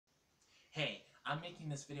I'm making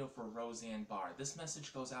this video for Roseanne Barr. This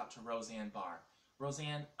message goes out to Roseanne Barr.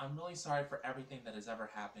 Roseanne, I'm really sorry for everything that has ever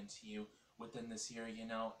happened to you within this year. You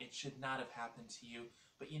know, it should not have happened to you.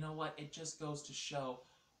 But you know what? It just goes to show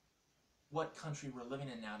what country we're living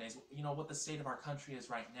in nowadays. You know, what the state of our country is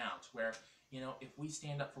right now, to where, you know, if we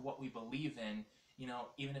stand up for what we believe in, you know,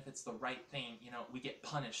 even if it's the right thing, you know, we get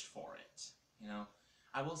punished for it, you know.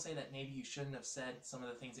 I will say that maybe you shouldn't have said some of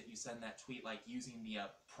the things that you said in that tweet, like using the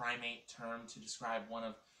primate term to describe one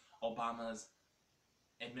of Obama's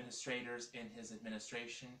administrators in his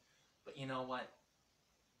administration. But you know what?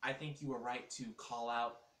 I think you were right to call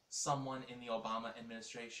out someone in the Obama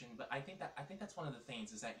administration. But I think that's one of the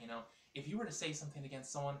things is that, you know, if you were to say something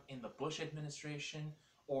against someone in the Bush administration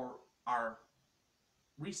or our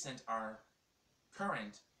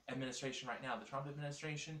current administration right now, the Trump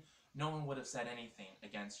administration, no one would have said anything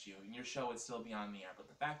against you, and your show would still be on the air. But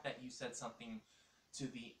the fact that you said something to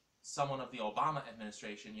someone of the Obama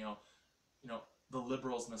administration, you know, the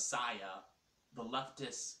liberals' messiah, the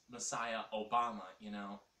leftist messiah, Obama, you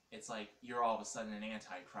know, it's like you're all of a sudden an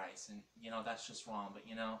antichrist, and you know that's just wrong. But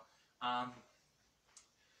you know,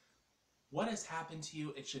 what has happened to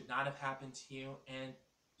you, it should not have happened to you, and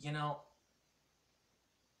you know,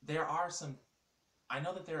 there are some. I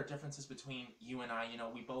know that there are differences between you and I. You know,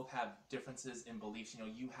 we both have differences in beliefs. You know,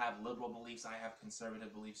 you have liberal beliefs, I have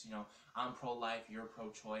conservative beliefs. You know, I'm pro-life, you're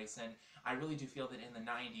pro-choice. And I really do feel that in the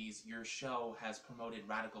 90s, your show has promoted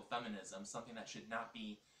radical feminism, something that should not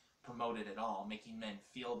be promoted at all, making men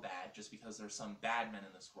feel bad just because there's some bad men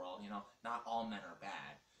in this world. You know, not all men are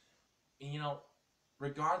bad. And, you know,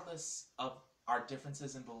 regardless of our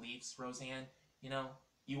differences in beliefs, Roseanne, you know,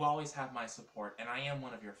 you always have my support, and I am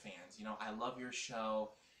one of your fans. You know, I love your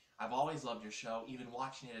show. I've always loved your show, even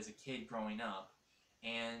watching it as a kid growing up.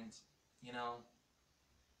 And, you know,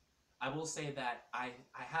 I will say that I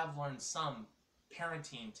have learned some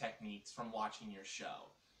parenting techniques from watching your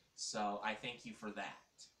show. So I thank you for that.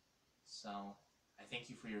 So I thank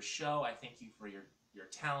you for your show. I thank you for your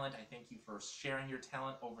talent. I thank you for sharing your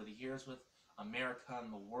talent over the years with America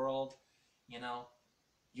and the world. You know,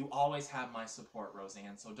 you always have my support,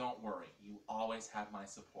 Roseanne, so don't worry. You always have my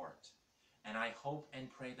support. And I hope and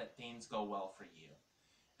pray that things go well for you.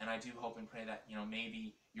 And I do hope and pray that, you know,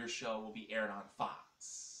 maybe your show will be aired on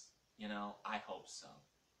Fox. You know, I hope so.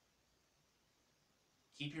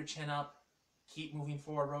 Keep your chin up. Keep moving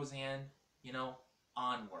forward, Roseanne. You know,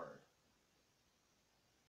 onward.